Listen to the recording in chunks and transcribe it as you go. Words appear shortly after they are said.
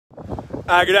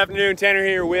Good afternoon, Tanner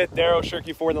here with Daryl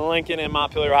Shirky for the Lincoln in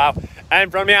Montpelier, Ohio. And in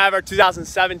front of me I have our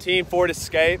 2017 Ford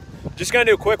Escape. Just gonna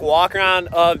do a quick walk around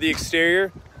of the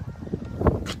exterior.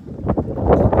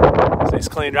 So it's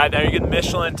cleaned right there. You get the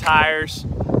Michelin tires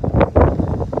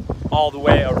all the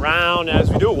way around. As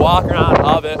we do a walk around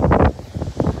of it,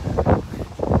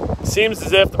 it seems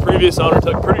as if the previous owner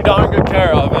took pretty darn good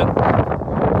care of it.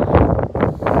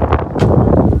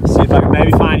 Let's see if I can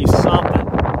maybe find you something.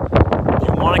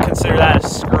 Want to consider that a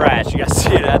scratch. You got to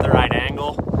see it at the right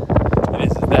angle. It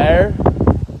is there.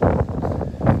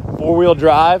 Four-wheel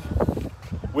drive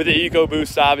with the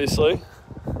EcoBoost, obviously.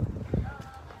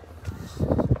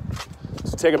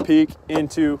 So take a peek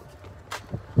into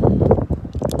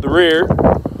the rear.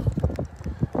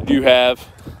 You do have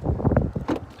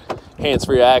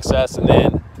hands-free access, and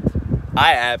then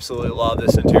I absolutely love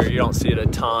this interior. You don't see it a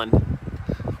ton.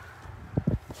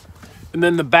 And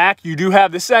then the back, you do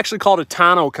have, this is actually called a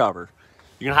tonneau cover.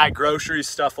 You can hide groceries,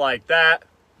 stuff like that.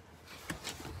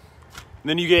 And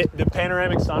then you get the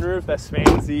panoramic sunroof that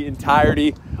spans the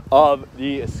entirety of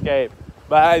the Escape.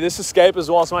 But hey, this Escape,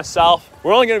 as well as myself,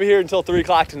 we're only gonna be here until 3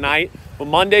 o'clock tonight. But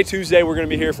Monday, Tuesday, we're gonna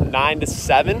be here from 9 to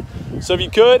 7. So if you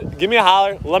could, give me a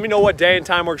holler. Let me know what day and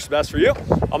time works best for you.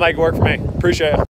 I'll make it work for me. Appreciate it.